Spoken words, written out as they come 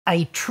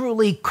A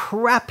truly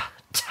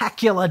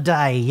craptacular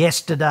day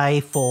yesterday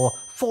for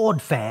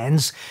Ford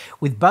fans,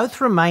 with both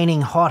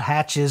remaining hot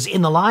hatches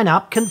in the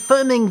lineup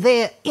confirming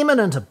their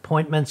imminent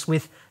appointments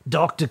with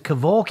Dr.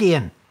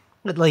 Kevorkian,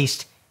 at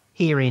least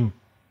here in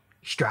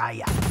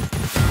Australia.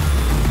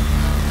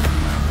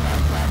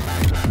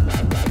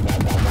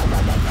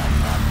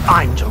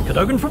 I'm John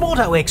Cadogan from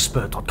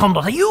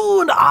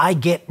AutoExpert.com.au, and I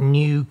get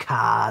new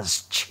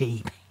cars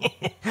cheap.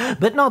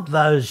 But not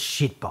those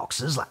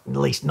shitboxes, at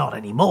least not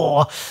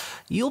anymore.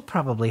 You'll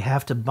probably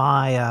have to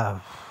buy a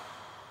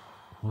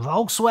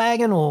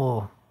Volkswagen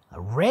or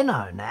a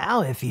Renault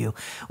now if you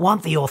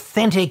want the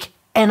authentic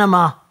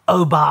Enema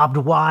O-barbed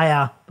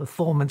wire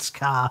performance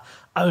car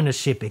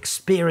ownership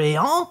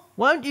experience,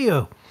 won't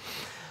you?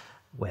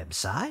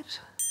 Website?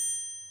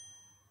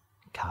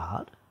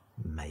 Card?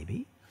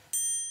 Maybe.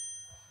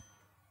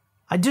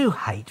 I do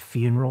hate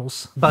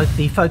funerals. Both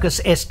the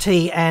Focus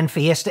ST and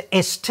Fiesta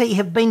ST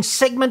have been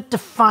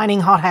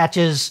segment-defining hot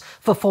hatches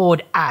for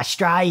Ford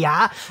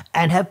Australia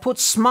and have put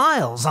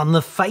smiles on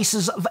the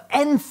faces of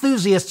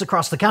enthusiasts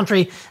across the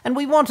country, and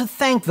we want to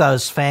thank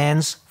those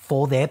fans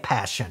for their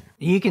passion.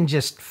 You can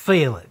just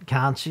feel it,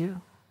 can't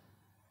you?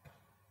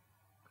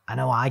 I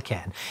know I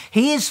can.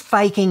 He is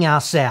faking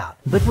us out.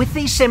 But with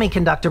these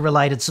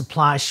semiconductor-related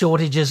supply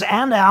shortages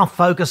and our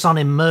focus on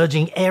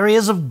emerging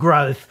areas of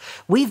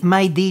growth, we've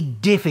made the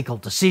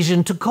difficult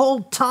decision to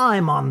call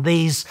time on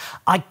these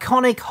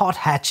iconic hot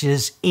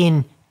hatches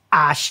in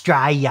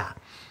Australia.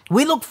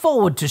 We look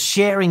forward to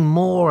sharing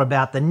more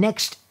about the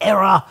next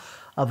era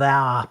of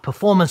our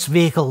performance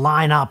vehicle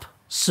lineup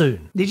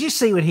soon. Did you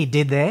see what he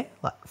did there?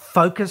 Like,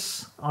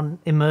 focus on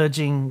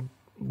emerging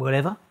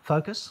whatever?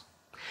 Focus?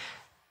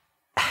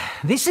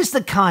 This is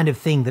the kind of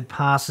thing that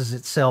passes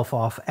itself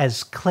off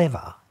as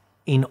clever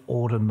in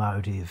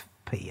automotive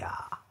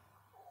PR.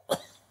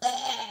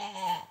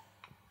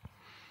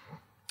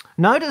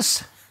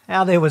 Notice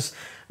how there was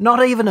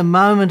not even a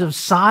moment of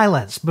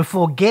silence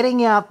before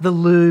getting out the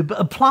lube,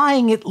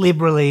 applying it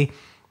liberally,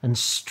 and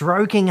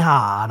stroking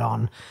hard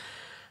on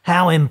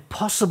how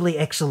impossibly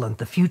excellent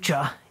the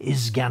future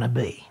is gonna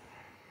be.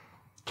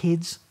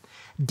 Kids,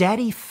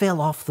 Daddy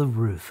fell off the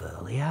roof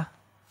earlier.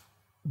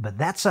 But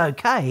that's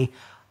okay.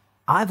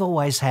 I've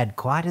always had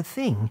quite a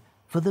thing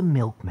for the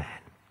milkman.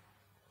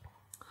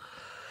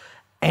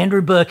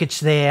 Andrew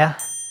Burkich there.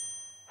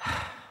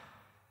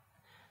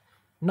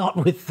 Not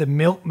with the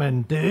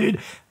milkman, dude.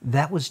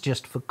 That was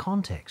just for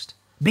context.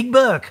 Big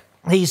Burke,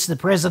 he's the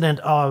president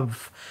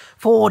of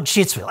Ford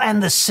Shitsville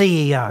and the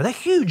CEO. They're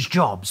huge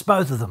jobs,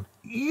 both of them.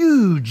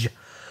 Huge.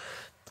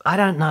 I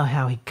don't know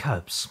how he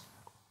copes.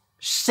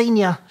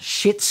 Senior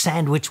shit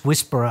sandwich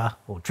whisperer,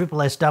 or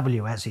Triple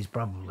SW as he's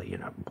probably,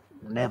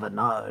 never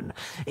known,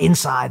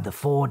 inside the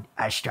Ford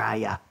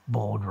Australia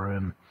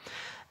boardroom.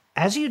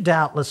 As you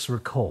doubtless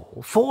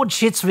recall, Ford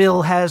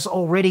Shitsville has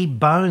already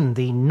boned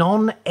the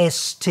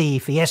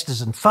non-ST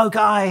Fiestas and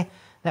Foci.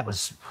 That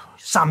was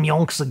some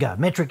yonks ago,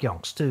 metric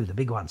yonks too, the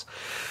big ones.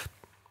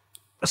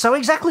 So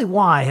exactly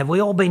why have we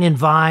all been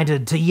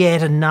invited to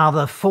yet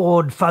another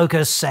Ford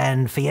Focus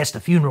and Fiesta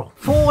funeral?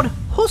 Ford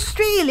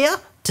Australia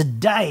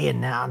today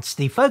announced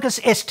the Focus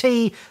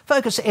ST,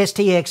 Focus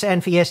STX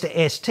and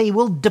Fiesta ST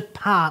will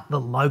depart the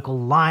local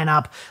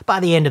lineup by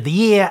the end of the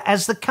year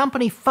as the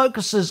company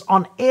focuses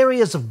on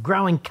areas of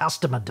growing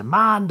customer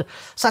demand,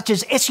 such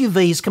as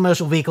SUVs,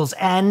 commercial vehicles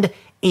and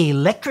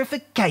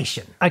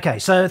electrification. Okay,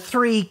 so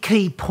 3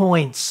 key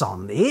points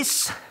on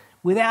this.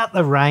 Without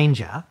the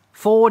Ranger,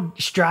 Ford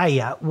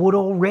Australia would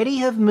already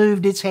have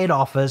moved its head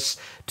office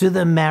to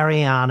the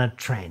Mariana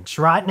Trench,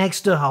 right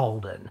next to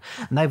Holden.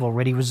 And they've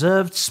already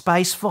reserved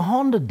space for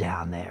Honda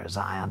down there, as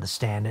I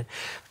understand it.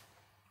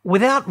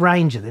 Without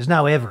Ranger, there's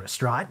no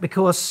Everest, right?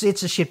 Because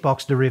it's a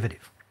shitbox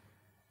derivative.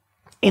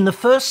 In the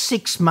first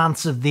 6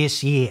 months of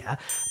this year,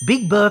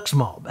 Big Burke's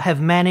mob have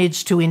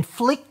managed to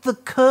inflict the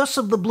curse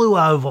of the Blue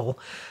Oval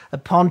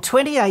upon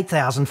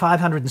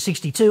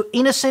 28,562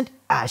 innocent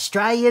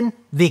Australian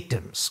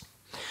victims.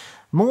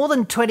 More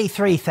than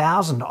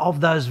 23,000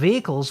 of those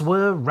vehicles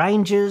were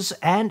Rangers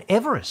and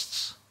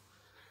Everests.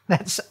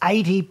 That's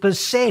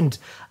 80%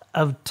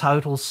 of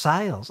total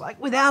sales. Like,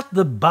 without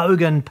the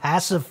bogan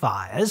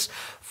pacifiers,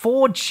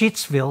 Ford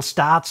Shitsville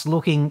starts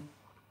looking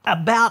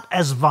about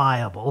as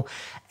viable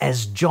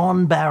as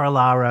John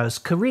Barilaro's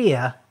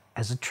career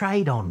as a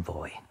trade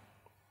envoy.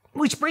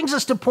 Which brings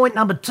us to point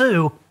number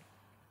 2,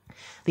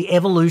 the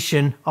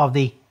evolution of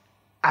the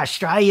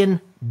Australian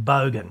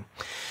bogan.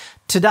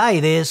 Today,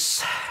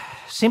 there's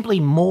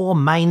simply more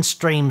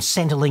mainstream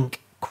Centrelink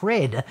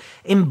cred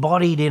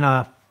embodied in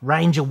a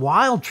Ranger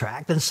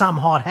Wildtrak than some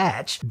hot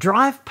hatch.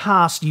 Drive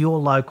past your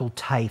local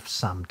TAFE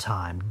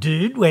sometime,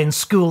 dude, when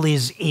school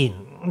is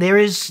in. There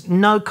is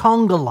no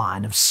conga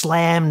line of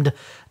slammed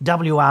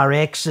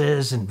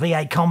WRXs and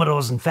V8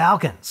 Commodores and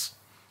Falcons.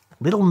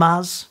 Little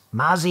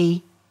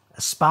Muzzy,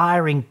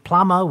 aspiring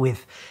plumber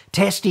with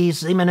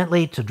testes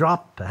imminently to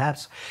drop,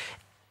 perhaps,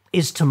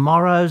 is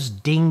tomorrow's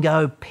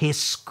Dingo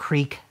Piss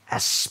Creek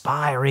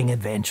aspiring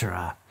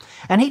adventurer.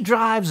 And he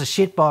drives a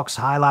shitbox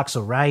Hilux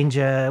or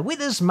Ranger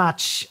with as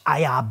much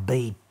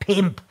ARB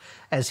pimp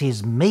as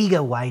his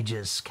meagre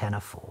wages can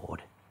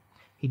afford.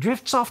 He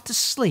drifts off to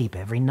sleep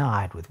every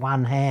night with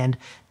one hand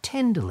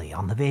tenderly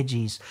on the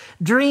veggies,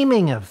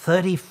 dreaming of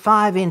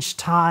 35-inch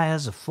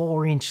tyres, a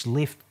 4-inch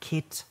lift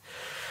kit,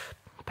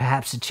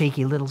 perhaps a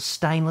cheeky little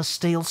stainless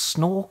steel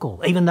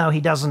snorkel, even though he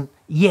doesn't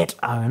yet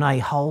own a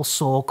hole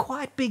saw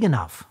quite big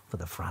enough for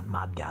the front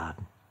mudguard.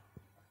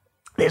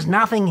 There's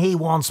nothing he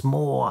wants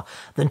more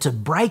than to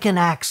break an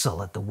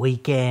axle at the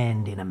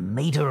weekend in a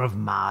metre of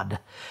mud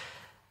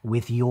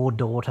with your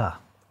daughter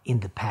in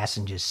the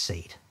passenger's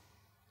seat,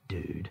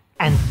 dude.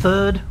 And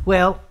third,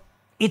 well,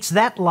 it's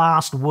that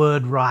last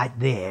word right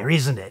there,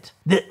 isn't it?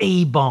 The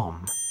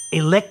E-bomb.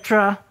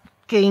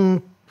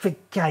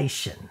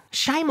 Electrification.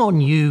 Shame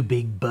on you,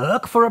 Big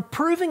Burke, for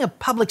approving a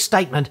public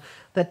statement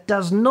that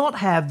does not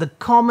have the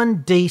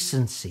common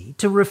decency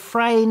to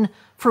refrain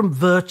from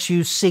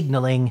virtue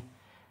signalling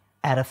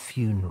at a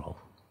funeral.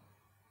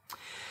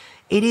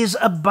 It is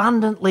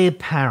abundantly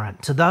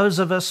apparent to those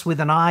of us with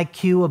an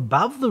IQ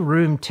above the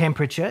room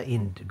temperature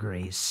in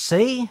degrees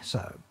C,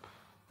 so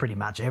pretty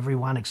much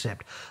everyone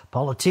except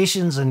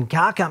politicians and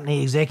car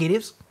company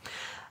executives,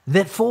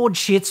 that Ford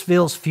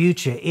Shitsville's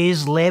future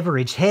is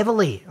leveraged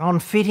heavily on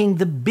fitting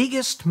the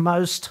biggest,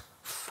 most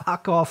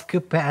fuck-off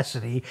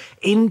capacity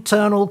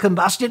internal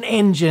combustion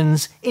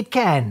engines it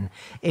can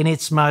in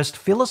its most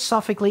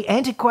philosophically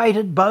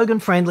antiquated,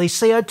 bogan-friendly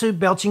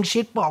CO2-belching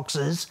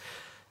shitboxes,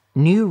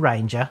 New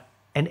Ranger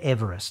and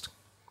Everest.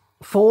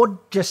 Ford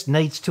just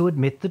needs to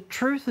admit the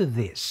truth of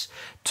this,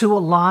 to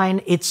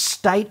align its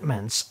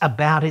statements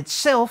about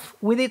itself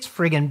with its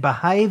friggin'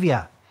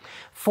 behaviour.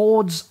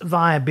 Ford's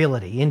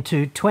viability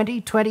into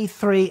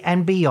 2023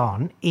 and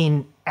beyond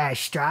in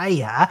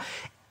Australia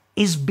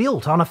is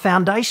built on a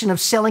foundation of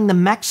selling the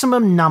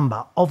maximum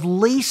number of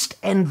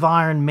least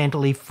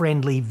environmentally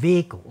friendly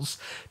vehicles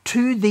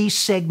to the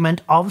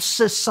segment of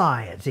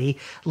society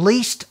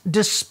least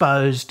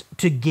disposed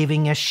to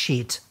giving a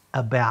shit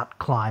about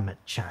climate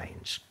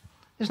change.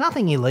 There's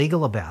nothing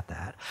illegal about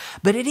that,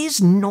 but it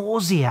is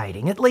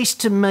nauseating, at least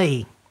to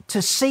me,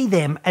 to see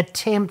them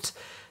attempt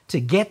to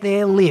get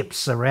their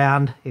lips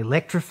around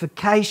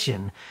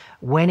electrification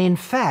when in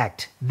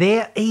fact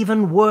they're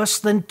even worse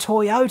than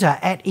Toyota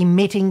at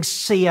emitting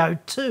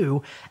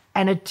CO2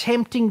 and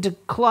attempting to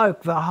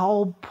cloak the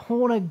whole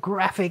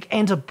pornographic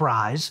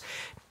enterprise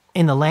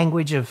in the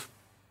language of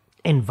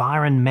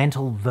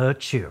environmental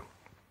virtue.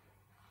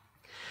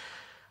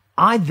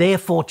 I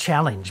therefore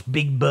challenge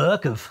Big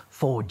Burke of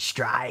Ford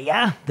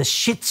Australia, the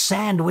shit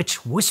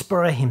sandwich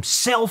whisperer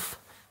himself,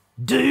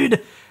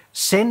 dude,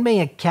 send me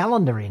a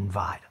calendar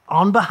invite.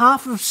 On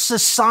behalf of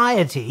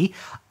society,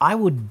 I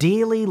would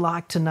dearly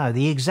like to know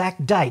the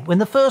exact date when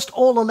the first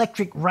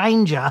all-electric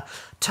Ranger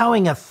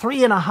towing a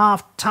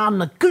 3.5-tonne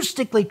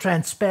acoustically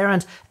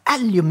transparent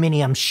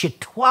aluminium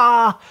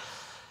chitoir,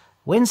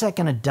 when's that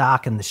going to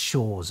darken the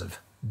shores of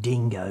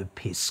Dingo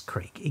Piss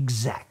Creek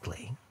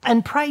exactly?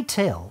 And pray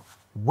tell,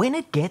 when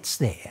it gets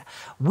there,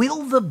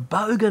 will the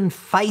bogan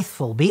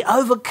faithful be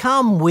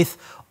overcome with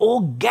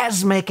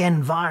orgasmic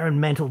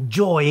environmental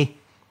joy,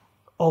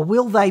 or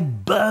will they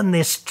burn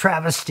this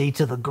travesty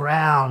to the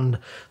ground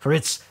for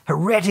its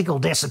heretical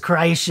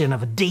desecration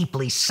of a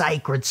deeply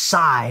sacred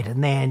site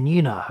and then,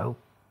 you know,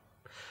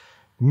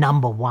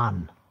 number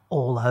one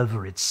all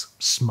over its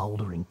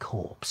smouldering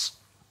corpse?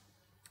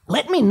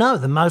 Let me know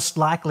the most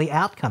likely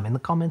outcome in the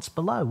comments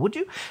below, would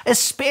you?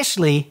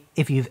 Especially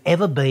if you've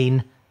ever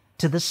been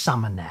to the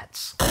Summer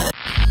Nats.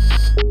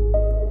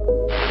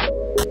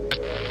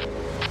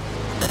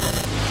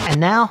 And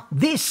now,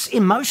 this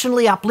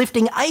emotionally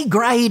uplifting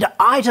A-grade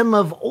item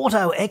of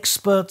auto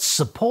expert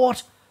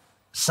support,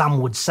 some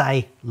would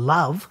say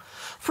love,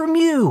 from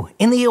you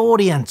in the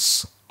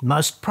audience,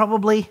 most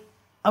probably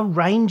a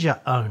Ranger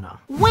owner.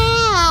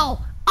 Wow!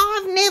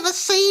 I've never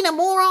seen a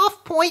more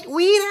off-point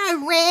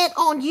weirdo rant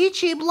on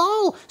YouTube,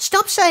 lol.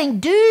 Stop saying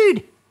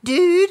dude.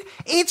 Dude,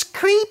 it's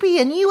creepy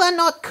and you are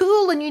not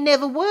cool and you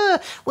never were.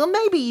 Well,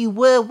 maybe you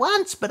were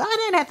once, but I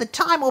don't have the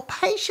time or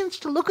patience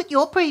to look at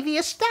your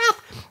previous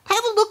stuff.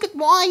 Have a look at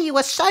why you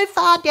are so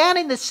far down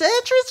in the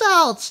search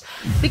results.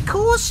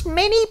 Because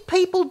many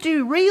people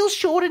do real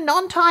short and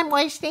non-time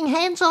wasting,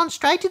 hands-on,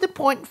 straight to the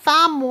point,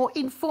 far more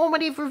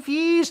informative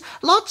reviews.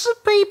 Lots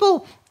of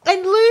people.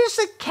 And lose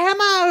the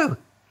camo.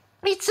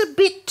 It's a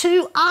bit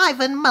too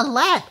Ivan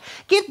Milat.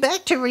 Get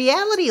back to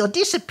reality or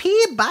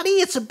disappear, buddy.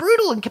 It's a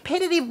brutal and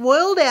competitive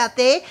world out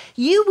there.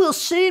 You will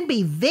soon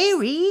be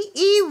very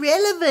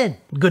irrelevant.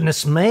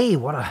 Goodness me,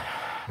 what a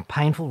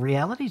painful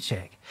reality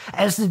check.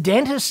 As the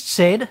dentist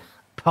said,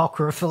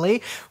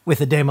 apocryphally, with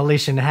a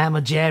demolition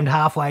hammer jammed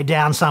halfway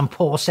down some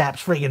poor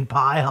sap's friggin'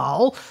 pie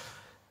hole,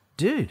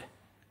 dude,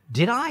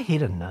 did I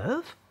hit a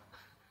nerve?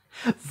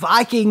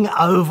 Viking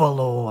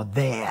overlord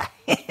there.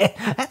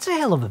 That's a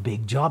hell of a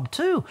big job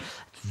too.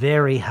 It's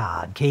very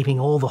hard keeping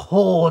all the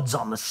hordes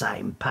on the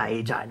same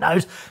page, I know.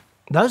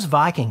 Those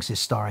Vikings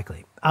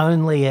historically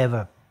only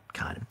ever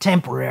kind of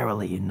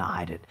temporarily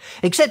united,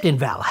 except in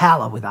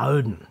Valhalla with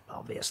Odin.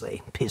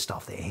 obviously pissed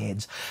off their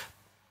heads.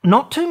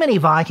 Not too many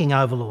Viking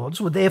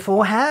overlords would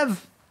therefore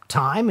have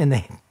time in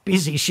their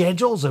busy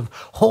schedules of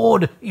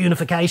horde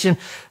unification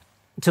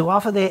to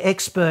offer their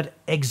expert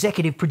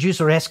executive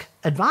producer-esque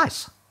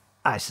advice,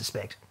 I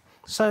suspect.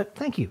 So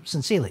thank you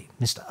sincerely,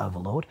 Mr.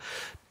 Overlord.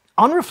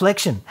 On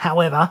reflection,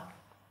 however,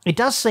 it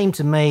does seem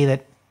to me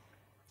that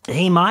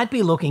he might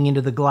be looking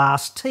into the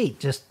glass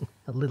teat just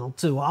a little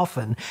too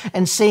often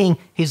and seeing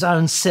his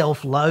own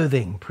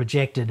self-loathing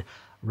projected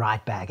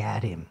right back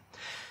at him.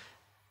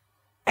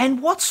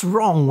 And what's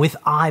wrong with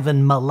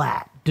Ivan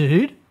Milat,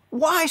 dude?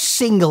 Why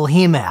single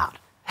him out?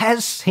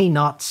 Has he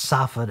not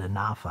suffered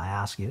enough, I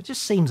ask you? It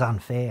just seems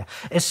unfair,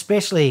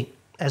 especially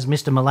as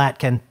Mr. Milat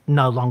can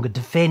no longer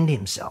defend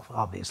himself,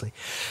 obviously.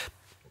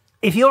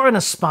 If you're an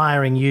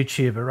aspiring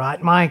YouTuber,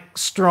 right, my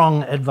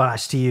strong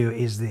advice to you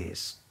is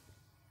this.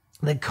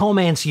 The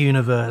comments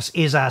universe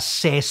is a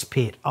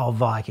cesspit of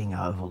Viking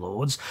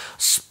overlords,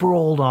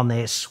 sprawled on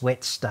their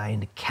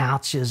sweat-stained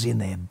couches in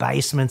their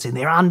basements, in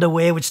their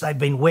underwear, which they've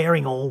been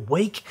wearing all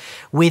week,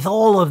 with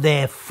all of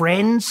their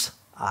friends,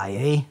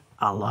 i.e.,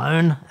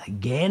 alone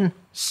again,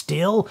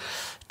 still,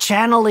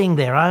 channeling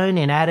their own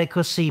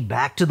inadequacy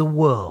back to the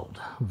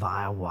world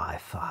via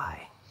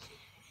Wi-Fi.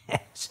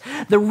 Yes.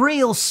 The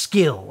real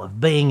skill of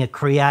being a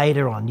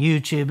creator on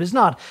YouTube is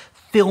not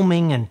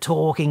filming and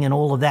talking and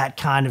all of that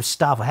kind of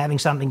stuff or having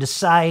something to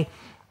say.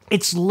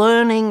 It's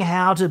learning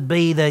how to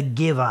be the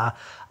giver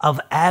of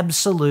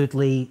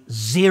absolutely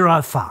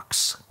zero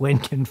fucks when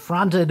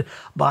confronted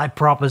by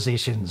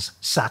propositions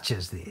such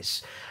as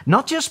this.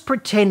 Not just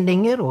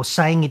pretending it or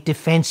saying it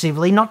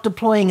defensively, not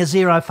deploying a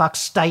zero fucks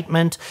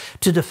statement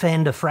to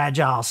defend a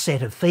fragile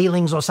set of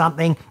feelings or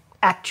something,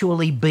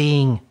 actually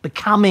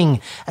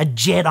becoming a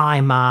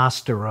Jedi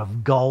master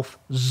of Golf,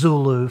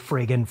 Zulu,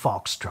 friggin'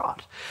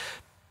 Foxtrot.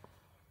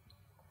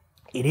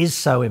 It is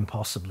so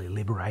impossibly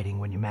liberating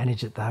when you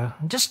manage it, though.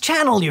 Just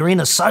channel your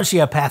inner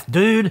sociopath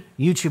dude,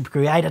 YouTube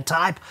creator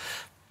type.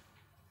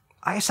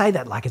 I say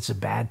that like it's a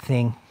bad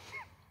thing.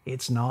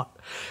 It's not.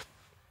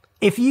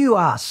 If you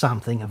are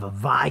something of a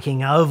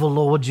Viking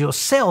overlord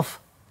yourself,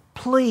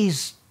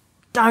 please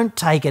don't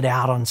take it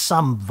out on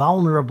some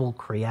vulnerable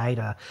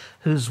creator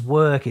whose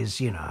work is,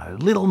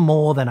 little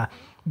more than a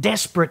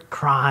desperate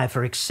cry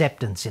for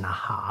acceptance in a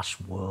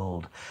harsh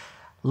world.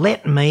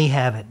 Let me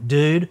have it,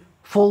 dude.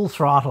 Full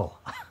throttle.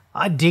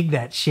 I dig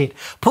that shit.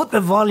 Put the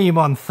volume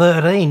on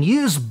 13.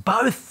 Use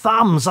both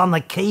thumbs on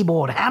the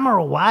keyboard. Hammer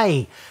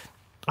away.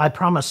 I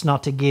promise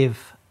not to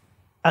give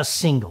a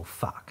single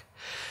fuck.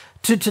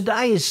 To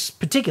today's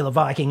particular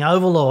Viking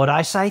overlord,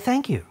 I say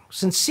thank you,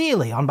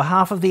 sincerely, on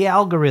behalf of the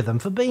algorithm,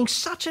 for being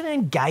such an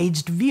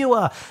engaged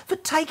viewer, for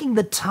taking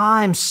the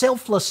time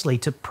selflessly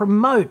to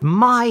promote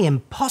my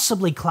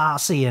impossibly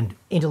classy and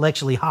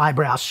intellectually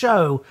highbrow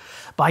show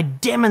by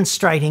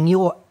demonstrating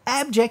your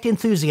abject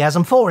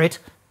enthusiasm for it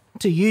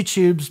to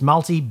YouTube's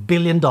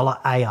multi-billion-dollar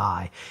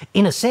AI.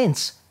 In a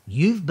sense,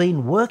 you've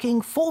been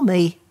working for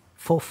me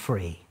for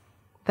free.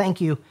 Thank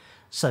you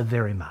so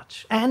very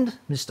much. And,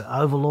 Mr.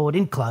 Overlord,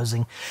 in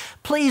closing,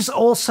 please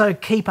also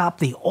keep up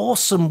the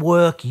awesome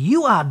work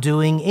you are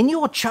doing in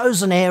your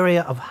chosen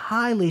area of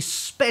highly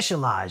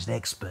specialised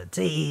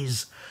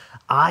expertise,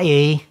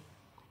 i.e.,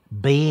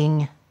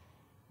 being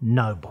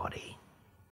nobody.